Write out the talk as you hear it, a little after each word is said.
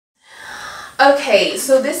Okay,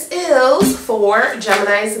 so this is for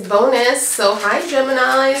Gemini's bonus. So hi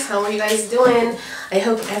Geminis, how are you guys doing? I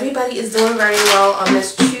hope everybody is doing very well on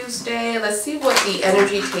this Tuesday. Let's see what the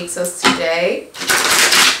energy takes us today.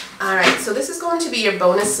 Alright, so this is going to be your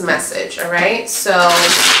bonus message, alright? So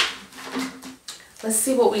let's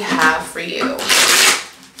see what we have for you.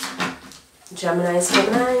 Geminis.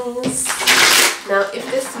 Now, if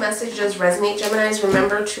this message does resonate, Geminis,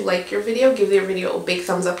 remember to like your video, give your video a big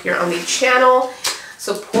thumbs up here on the channel.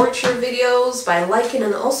 Support your videos by liking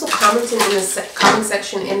and also commenting in the comment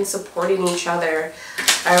section and supporting each other.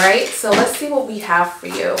 Alright, so let's see what we have for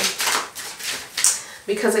you.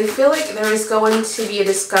 Because I feel like there is going to be a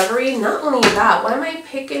discovery. Not only that, why am I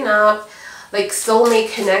picking up like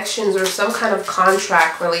soulmate connections or some kind of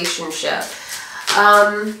contract relationship?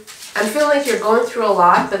 I'm feeling like you're going through a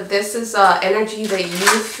lot, but this is energy that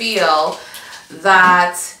you feel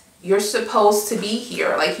that you're supposed to be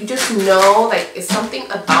here. Like you just know like it's something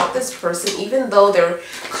about this person, even though they're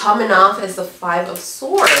coming off as the Five of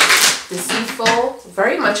Swords. Deceitful,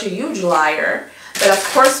 very much a huge liar. But of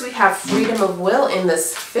course we have freedom of will in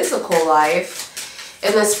this physical life.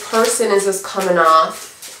 And this person is just coming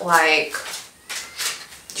off like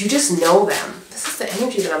you just know them. This is the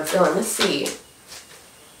energy that I'm feeling. Let's see.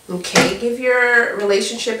 Okay, give your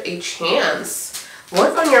relationship a chance.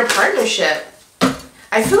 Work on your partnership.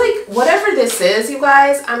 I feel like whatever this is, you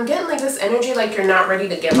guys, I'm getting like this energy like you're not ready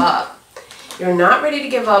to give up. You're not ready to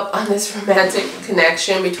give up on this romantic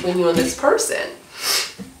connection between you and this person.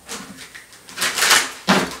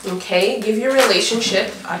 Okay, give your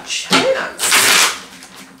relationship a chance.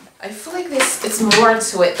 I feel like it's more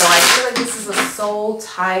to it though. I feel like this is a soul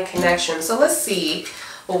tie connection. So let's see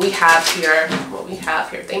what we have here.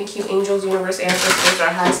 Thank you, angels, universe, ancestors, our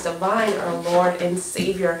highest divine, our Lord and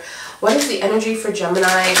Savior. What is the energy for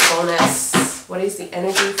Gemini bonus? What is the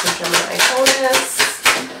energy for Gemini bonus?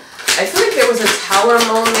 I feel like there was a tower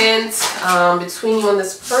moment between you and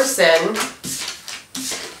this person.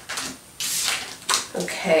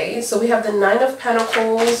 Okay, so we have the Nine of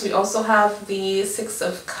Pentacles. We also have the Six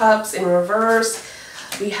of Cups in reverse.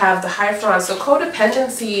 We have the Hierophant. So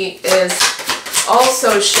codependency is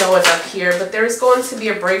also showing up here, but there's going to be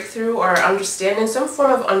a breakthrough or understanding, some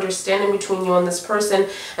form of understanding between you and this person.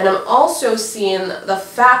 And I'm also seeing the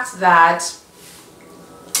fact that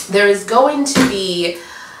there is going to be,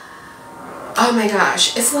 oh my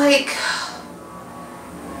gosh, it's like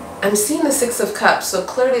I'm seeing the Six of Cups. So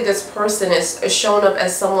clearly this person is showing up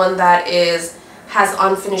as someone that has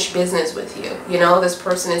unfinished business with you. You know, this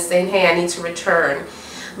person is saying, hey, I need to return.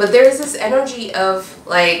 But there is this energy of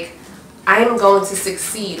like, I'm going to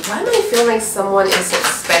succeed. Why am I feeling like someone is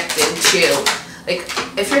expecting too? Like,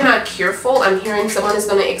 if you're not careful, I'm hearing someone is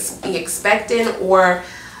going to be expecting, or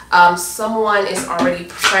someone is already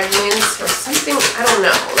pregnant or something. I don't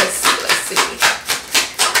know. Let's see.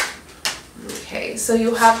 Okay, so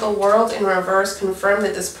you have the World in reverse. Confirm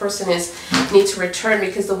that this person needs to return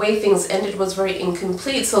because the way things ended was very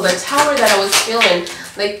incomplete. So the Tower that I was feeling,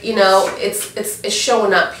 like, you know, it's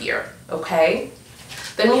showing up here. Okay.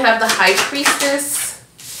 Then we have the High Priestess.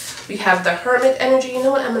 We have the Hermit energy. You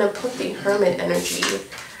know what? I'm going to put the Hermit energy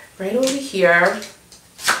right over here.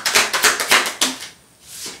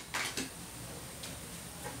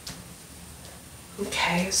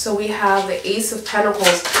 Okay, so we have the Ace of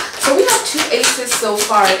Pentacles. So we have two aces so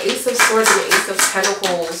far, an Ace of Swords and an Ace of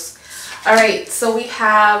Pentacles. Alright, so we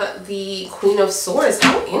have the Queen of Swords.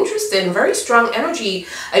 How interesting. Very strong energy.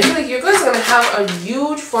 I feel like you guys are going to have a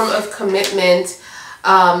huge form of commitment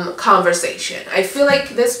conversation. I feel like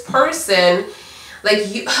this person,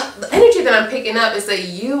 like you, the energy that I'm picking up is that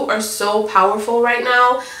you are so powerful right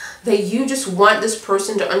now that you just want this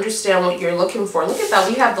person to understand what you're looking for. Look at that.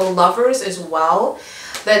 We have the Lovers as well.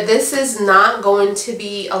 That this is not going to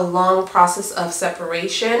be a long process of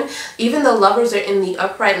separation. Even the Lovers are in the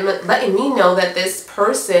upright, letting me know that this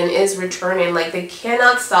person is returning. Like they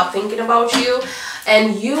cannot stop thinking about you.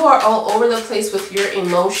 And you are all over the place with your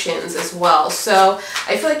emotions as well. So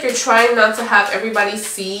I feel like you're trying not to have everybody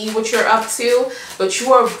see what you're up to, but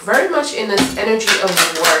you are very much in this energy of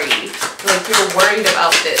worry. Like you're worried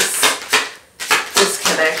about this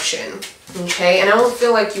connection. Okay, and I don't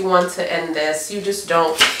feel like you want to end this. You just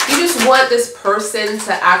don't. You just want this person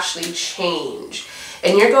to actually change.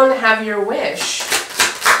 And you're going to have your wish.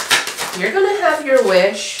 You're going to have your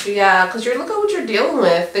wish. Yeah, because look at what you're dealing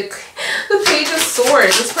with. The Page of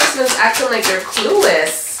Swords. This person is acting like they're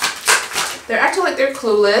clueless. They're acting like they're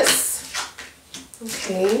clueless.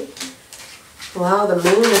 Okay. Wow, the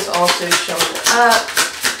Moon is also showing up.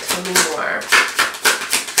 Tell me more.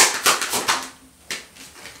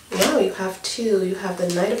 No, you have two. You have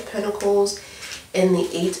the Knight of Pentacles and the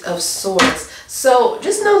Eight of Swords. So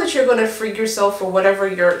just know that you're going to free yourself for whatever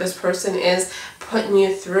this person is putting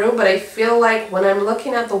you through. But I feel like when I'm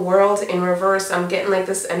looking at the world in reverse, I'm getting like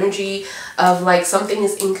this energy of like something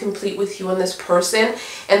is incomplete with you and this person.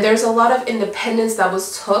 And there's a lot of independence that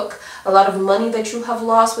was took, a lot of money that you have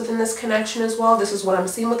lost within this connection as well. This is what I'm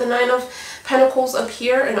seeing with the Nine of Pentacles up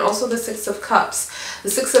here, and also the Six of Cups. The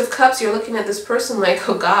Six of Cups, you're looking at this person like,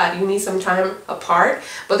 oh God, you need some time apart.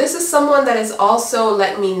 But this is someone that is also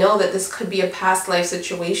letting me know that this could be a past life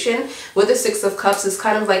situation. With the Six of Cups, it's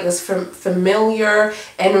kind of like this familiar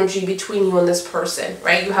energy between you and this person,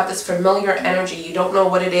 right? You have this familiar energy. You don't know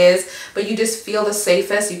what it is, but you just feel the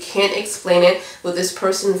safest. You can't explain it. With this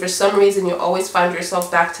person, for some reason, you always find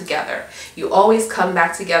yourself back together. You always come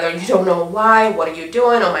back together. You don't know why. What are you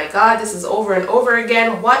doing? Oh my God, this is over and over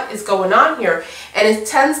again. What is going on here? And it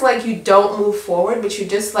tends like you don't move forward, but you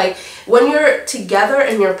just like, when you're together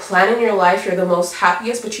and you're planning your life, you're the most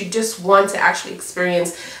happiest, but you just want to actually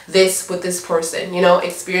experience this with this person, you know,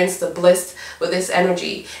 experience the bliss with this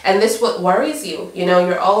energy. And this what worries you. You know,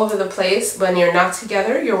 you're all over the place when you're not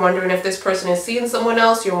together. You're wondering if this person is seeing someone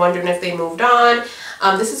else. You're wondering if they moved on.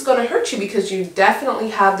 This is going to hurt you because you definitely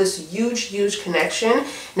have this huge connection,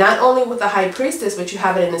 not only with the High Priestess, but you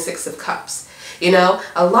have it in the Six of Cups. You know,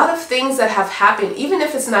 a lot of things that have happened, even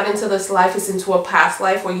if it's not into this life, it's into a past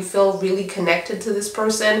life where you feel really connected to this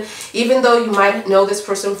person. Even though you might know this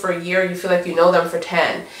person for a year, you feel like you know them for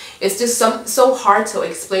 10. It's just so hard to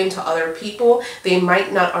explain to other people. They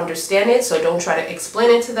might not understand it, so don't try to explain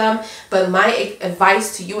it to them. But my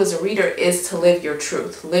advice to you as a reader is to live your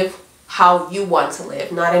truth. Live how you want to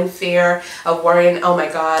live, not in fear of worrying, oh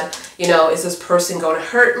my God, you know, is this person going to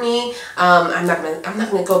hurt me? I'm not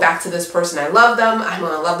gonna go back to this person. I love them. I'm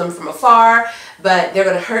gonna love them from afar, but they're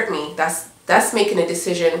gonna hurt me. That's making a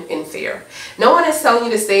decision in fear. No one is telling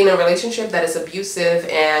you to stay in a relationship that is abusive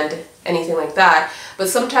and anything like that, but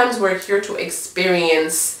sometimes we're here to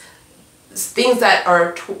experience things that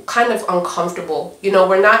are kind of uncomfortable. You know,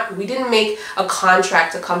 we didn't make a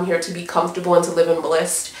contract to come here to be comfortable and to live in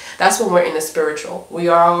bliss. That's when we're in the spiritual.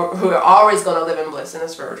 We're always going to live in bliss in the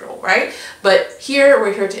spiritual, right? But here,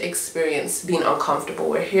 we're here to experience being uncomfortable.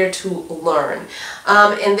 We're here to learn.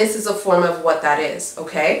 And this is a form of what that is,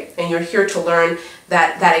 okay? And you're here to learn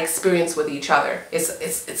that experience with each other.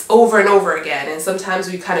 It's over and over again. And sometimes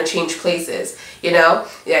we kind of change places, you know?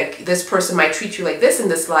 Like this person might treat you like this in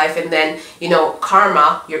this life, and then, you know,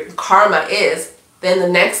 your karma is, then the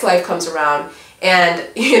next life comes around and,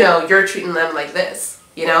 you know, you're treating them like this.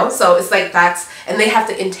 You know, so it's like and they have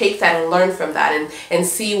to intake that and learn from that and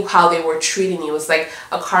see how they were treating you. It's like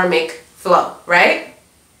a karmic flow, right?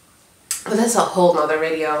 But that's a whole nother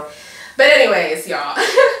video. But anyways, y'all,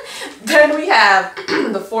 then we have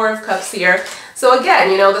the Four of Cups here. So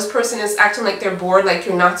again, you know, this person is acting like they're bored, like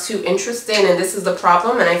you're not too interested, and this is the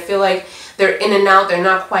problem. And I feel like they're in and out. They're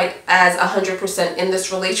not quite as 100% in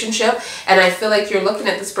this relationship. And I feel like you're looking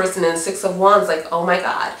at this person in the Six of Wands like, oh my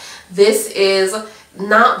God, this is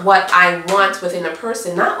not what I want within a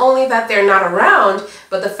person. Not only that they're not around,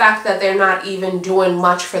 but the fact that they're not even doing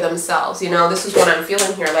much for themselves. You know, this is what I'm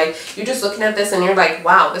feeling here. Like, you're just looking at this and you're like,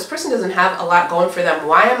 wow, this person doesn't have a lot going for them.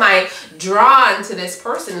 Why am I drawn to this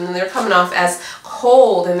person? And they're coming off as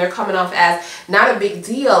cold, and they're coming off as not a big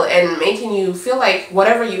deal, and making you feel like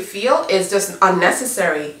whatever you feel is just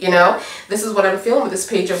unnecessary. You know, this is what I'm feeling with this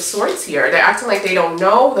Page of Swords here. They're acting like they don't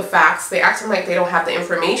know the facts. They're acting like they don't have the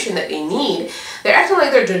information that they need. They're acting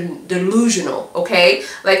like they're delusional, okay?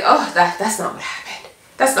 Like, oh, that's not what happened.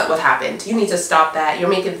 That's not what happened. You need to stop that. You're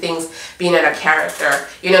making things being out of character.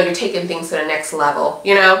 You know, you're taking things to the next level,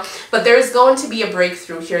 you know? But there's going to be a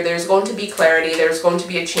breakthrough here. There's going to be clarity. There's going to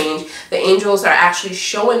be a change. The angels are actually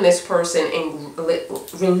showing this person and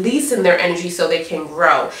releasing their energy so they can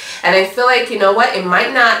grow. And I feel like, you know what? It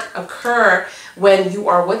might not occur when you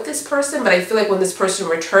are with this person, but I feel like when this person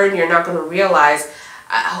returns, you're not going to realize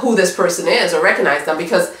who this person is or recognize them,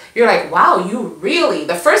 because you're like, wow, you really,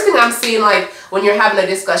 the first thing I'm seeing, like when you're having a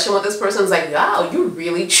discussion with this person, is like, wow, you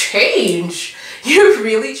really changed. You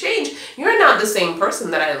really changed. You're not the same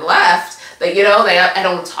person that I left, that, you know, that I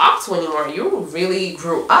don't talk to anymore. You really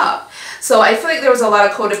grew up. So I feel like there was a lot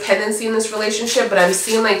of codependency in this relationship, but I'm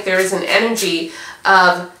seeing like there is an energy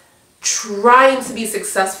of trying to be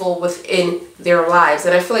successful within their lives.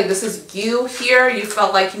 And I feel like this is you here. You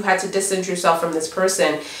felt like you had to distance yourself from this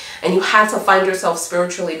person, and you had to find yourself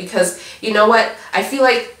spiritually, because you know what? I feel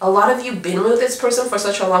like a lot of you been with this person for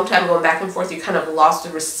such a long time, going back and forth. You kind of lost the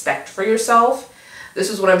respect for yourself. This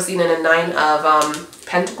is what I'm seeing in a Nine of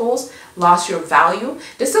Pentacles. lost your value.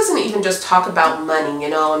 This doesn't even just talk about money, you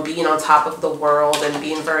know, and being on top of the world and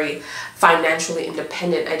being very financially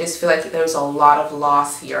independent. I just feel like there's a lot of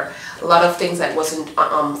loss here, a lot of things that wasn't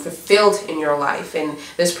fulfilled in your life, and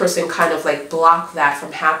this person kind of like blocked that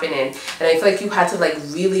from happening. And I feel like you had to like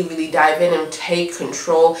really dive in and take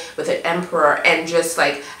control with an Emperor and just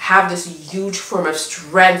like have this huge form of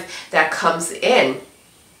strength that comes in.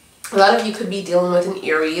 A lot of you could be dealing with an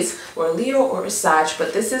Aries or a Leo or a Sag,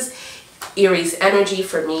 but this is Aries energy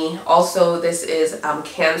for me. Also, this is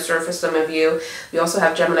Cancer for some of you. We also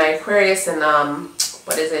have Gemini, Aquarius, and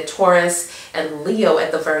what is it, Taurus and Leo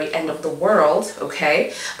at the very end of the world,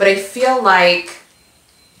 okay? But I feel like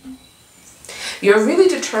you're really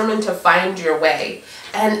determined to find your way.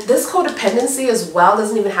 And this codependency as well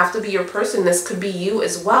doesn't even have to be your person. This could be you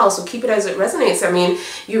as well. So keep it as it resonates. I mean,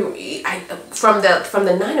 from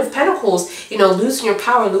the Nine of Pentacles, you know, losing your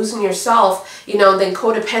power, losing yourself, you know, then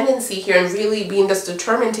codependency here and really being just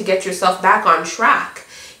determined to get yourself back on track,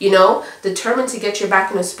 you know, determined to get you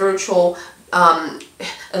back in a spiritual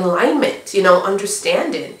alignment, you know,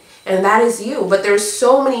 understanding. And that is you. But there's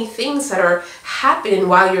so many things that are happening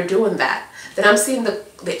while you're doing that. Then I'm seeing the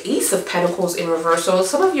Ace of Pentacles in reverse. So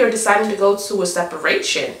some of you are deciding to go to a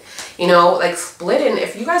separation, you know, like splitting.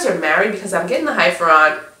 If you guys are married, because I'm getting the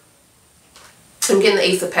Hierophant, I'm getting the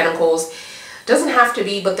Ace of Pentacles. Doesn't have to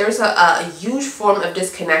be, but there's a huge form of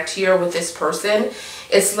disconnect here with this person.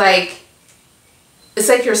 It's like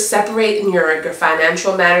you're separating your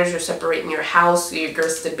financial matters, you're separating your house, your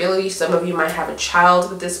stability. Some of you might have a child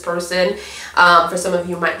with this person. For some of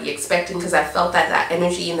you might be expecting, because I felt that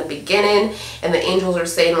energy in the beginning, and the angels are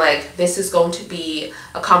saying like this is going to be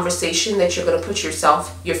a conversation that you're going to put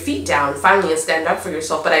your feet down finally and stand up for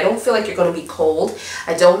yourself. But I don't feel like you're going to be cold.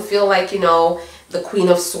 I don't feel like, you know, the Queen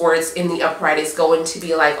of Swords in the upright is going to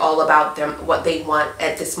be like all about them, what they want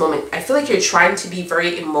at this moment. I feel like you're trying to be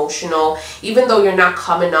very emotional, even though you're not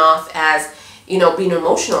coming off as, you know, being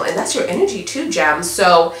emotional. And that's your energy too, Gem.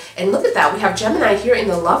 So, and look at that. We have Gemini here in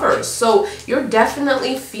the Lovers. So you're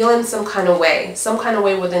definitely feeling some kind of way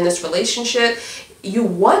within this relationship. You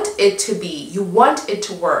want it to be, you want it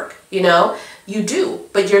to work, you know, you do,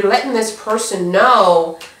 but you're letting this person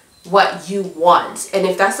know what you want. And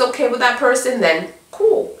if that's okay with that person, then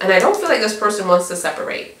cool. And I don't feel like this person wants to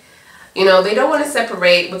separate. You know, they don't want to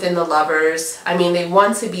separate within the Lovers. I mean, they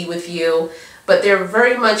want to be with you, but they're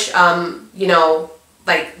very much, you know,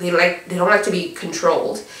 like they don't like to be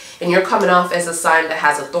controlled. And you're coming off as a sign that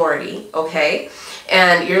has authority, okay?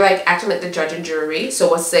 And you're like acting like the judge and jury. So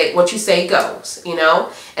what you say goes, you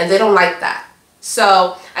know? And they don't like that.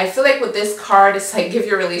 So I feel like with this card, it's like give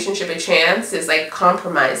your relationship a chance. It's like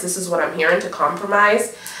compromise. This is what I'm hearing, to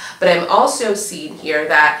compromise. But I'm also seeing here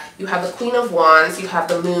that you have the Queen of Wands, you have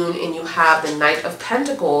the Moon, and you have the Knight of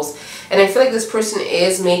Pentacles. And I feel like this person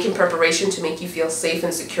is making preparation to make you feel safe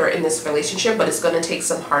and secure in this relationship, but it's going to take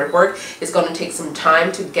some hard work. It's going to take some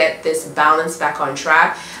time to get this balance back on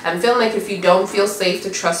track. I'm feeling like if you don't feel safe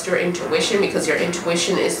to trust your intuition, because your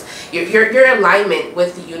intuition is your alignment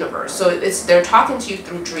with the universe. So they're talking to you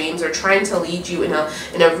through dreams. They're trying to lead you in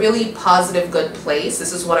a really positive, good place.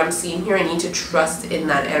 This is what I'm seeing here. I need to trust in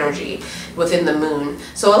that energy within the Moon.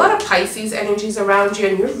 So a lot of Pisces energies around you,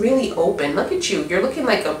 and you're really open. Look at you. You're looking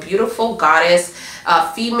like a beautiful goddess,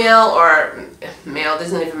 female or male,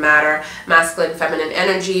 doesn't even matter, masculine, feminine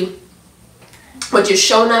energy. But you're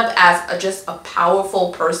showing up as just a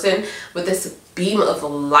powerful person with this beam of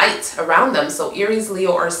light around them. So Aries,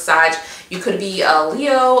 Leo, or Sag. You could be a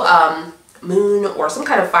Leo, Moon, or some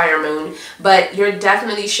kind of fire moon, but you're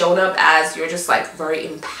definitely showing up as you're just like very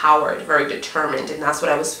empowered, very determined. And that's what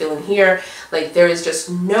I was feeling here. Like there is just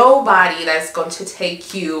nobody that's going to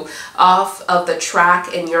take you off of the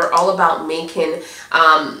track, and you're all about making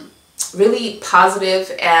really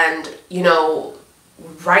positive and, you know,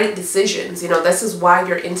 right decisions. You know, this is why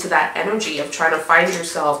you're into that energy of trying to find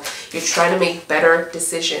yourself. You're trying to make better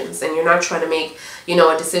decisions, and you're not trying to make, you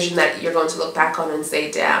know, a decision that you're going to look back on and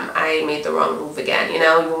say, damn, I made the wrong move again. You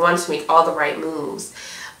know, you want to make all the right moves,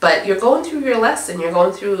 but you're going through your lesson. You're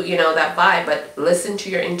going through, you know, that vibe, but listen to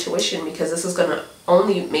your intuition, because this is going to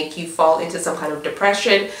only make you fall into some kind of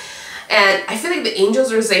depression. And I feel like the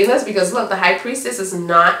angels are saying this because, look, the High Priestess is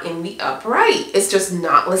not in the upright. It's just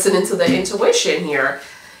not listening to the intuition here.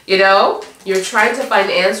 You know, you're trying to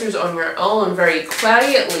find answers on your own very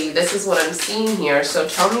quietly. This is what I'm seeing here. So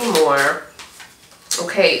tell me more.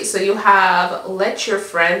 Okay, so you have let your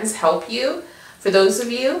friends help you. For those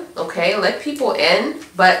of you, okay, let people in,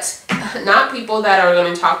 but not people that are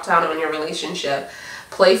going to talk down on your relationship.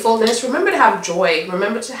 playfulness. Remember to have joy.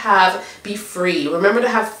 Remember to be free. Remember to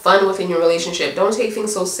have fun within your relationship. Don't take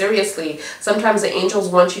things so seriously. Sometimes the angels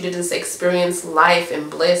want you to just experience life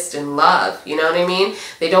and bliss and love. You know what I mean?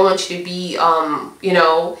 They don't want you to be, you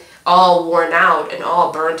know, all worn out and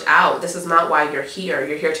all burnt out. This is not why you're here.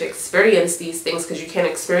 You're here to experience these things because you can't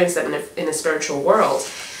experience them in a spiritual world.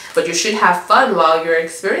 But you should have fun while you're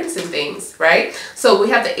experiencing things, right? So we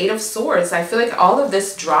have the 8 of Swords. I feel like all of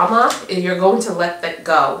this drama, you're going to let that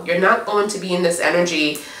go. You're not going to be in this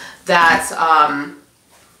energy that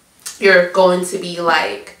you're going to be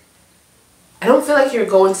like, I don't feel like you're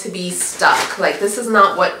going to be stuck. Like, this is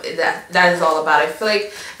not what that is all about. I feel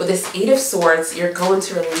like with this 8 of Swords, you're going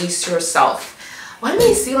to release yourself. Why do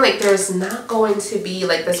it seem like there's not going to be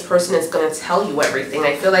like this person is going to tell you everything?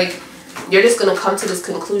 I feel like you're just going to come to this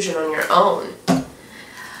conclusion on your own.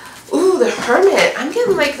 Ooh, the Hermit. I'm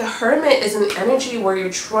getting like the Hermit is an energy where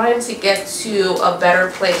you're trying to get to a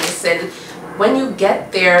better place. And when you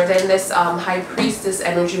get there, then this High Priestess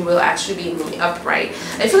energy will actually be in the upright.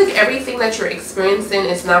 I feel like everything that you're experiencing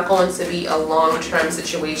is not going to be a long-term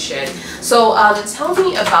situation. So tell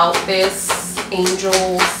me about this,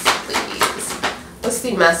 angels, please. What's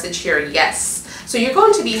the message here? Yes. So you're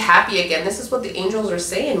going to be happy again. This is what the angels are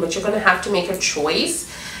saying, but you're going to have to make a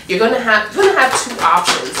choice. You're going to have 2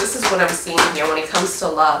 options. This is what I'm seeing here when it comes to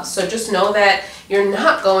love. So just know that you're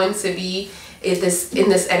not going to be in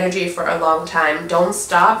this energy for a long time. Don't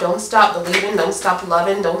stop believing, don't stop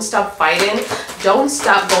loving, don't stop fighting, don't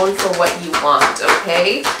stop going for what you want,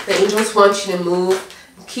 okay? The angels want you to move.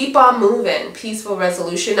 Keep on moving. Peaceful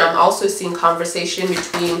resolution. I'm also seeing conversation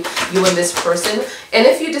between you and this person. And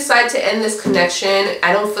if you decide to end this connection,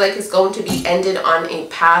 I don't feel like it's going to be ended on a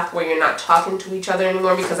path where you're not talking to each other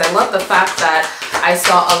anymore, because I love the fact that I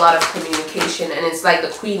saw a lot of communication, and it's like the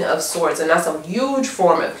Queen of Swords, and that's a huge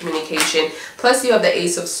form of communication. Plus you have the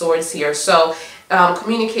Ace of Swords here. So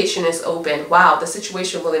communication is open. Wow, the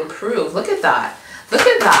situation will improve. Look at that. Look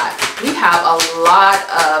at that. We have a lot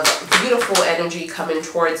of beautiful energy coming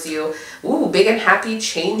towards you. Ooh, big and happy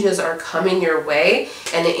changes are coming your way,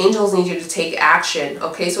 and the angels need you to take action.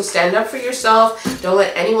 Okay, so stand up for yourself. Don't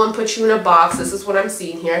let anyone put you in a box. This is what I'm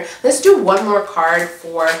seeing here. Let's do one more card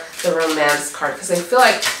for the Romance card, because I feel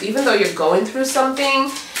like even though you're going through something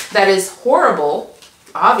that is horrible,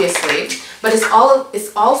 obviously, but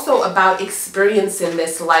it's also about experiencing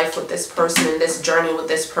this life with this person and this journey with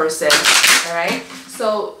this person. All right,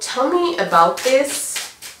 so tell me about this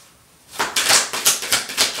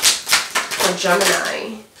for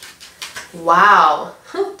Gemini. Wow,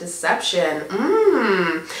 deception.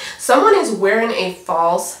 Someone is wearing a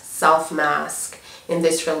false self-mask in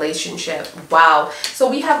this relationship. Wow. So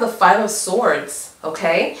we have the 5 of Swords.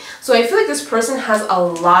 Okay, so I feel like this person has a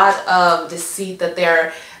lot of deceit that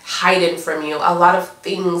they're hiding from you, a lot of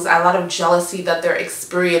things, a lot of jealousy that they're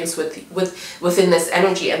experiencing within this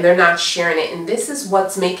energy, and they're not sharing it. And this is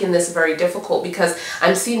what's making this very difficult, because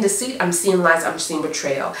I'm seeing deceit, I'm seeing lies, I'm seeing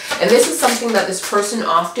betrayal. And this is something that this person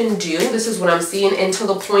often do. This is what I'm seeing, until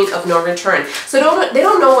the point of no return. So they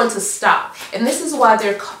don't know when to stop. And this is why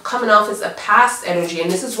they're coming off as a past energy,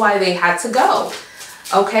 and this is why they had to go.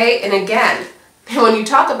 Okay, and again, when you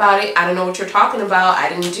talk about it, I don't know what you're talking about. I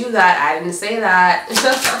didn't do that. I didn't say that.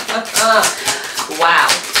 Wow.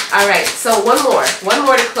 All right. So one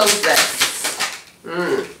more to close this.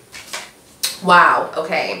 Wow.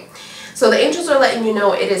 Okay. So the angels are letting you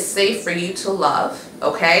know it is safe for you to love.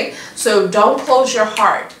 Okay. So don't close your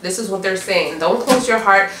heart. This is what they're saying. Don't close your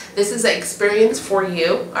heart. This is an experience for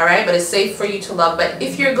you. All right. But it's safe for you to love. But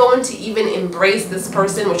if you're going to even embrace this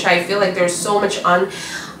person, which I feel like there's so much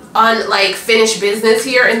like finished business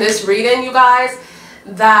here in this reading, you guys,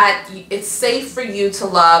 that it's safe for you to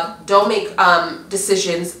love. Don't make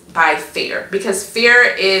decisions by fear, because fear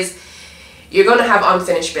is, you're going to have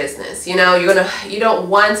unfinished business. You know, you don't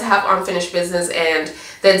want to have unfinished business, and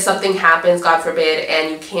then something happens, God forbid,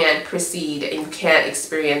 and you can't proceed and you can't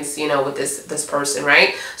experience, you know, with this person,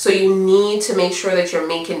 right? So you need to make sure that you're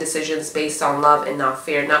making decisions based on love and not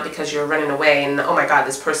fear, not because you're running away and, oh my God,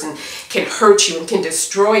 this person can hurt you and can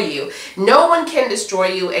destroy you. No one can destroy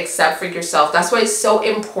you except for yourself. That's why it's so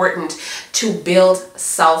important to build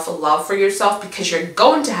self-love for yourself, because you're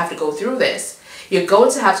going to have to go through this. You're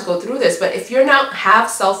going to have to go through this. But if you're not have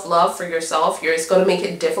self-love for yourself, it's going to make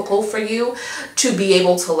it difficult for you to be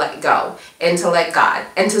able to let go and to let God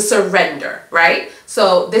and to surrender, right?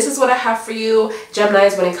 So this is what I have for you,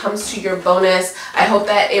 Geminis, when it comes to your bonus. I hope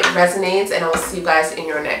that it resonates, and I will see you guys in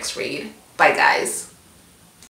your next read. Bye, guys.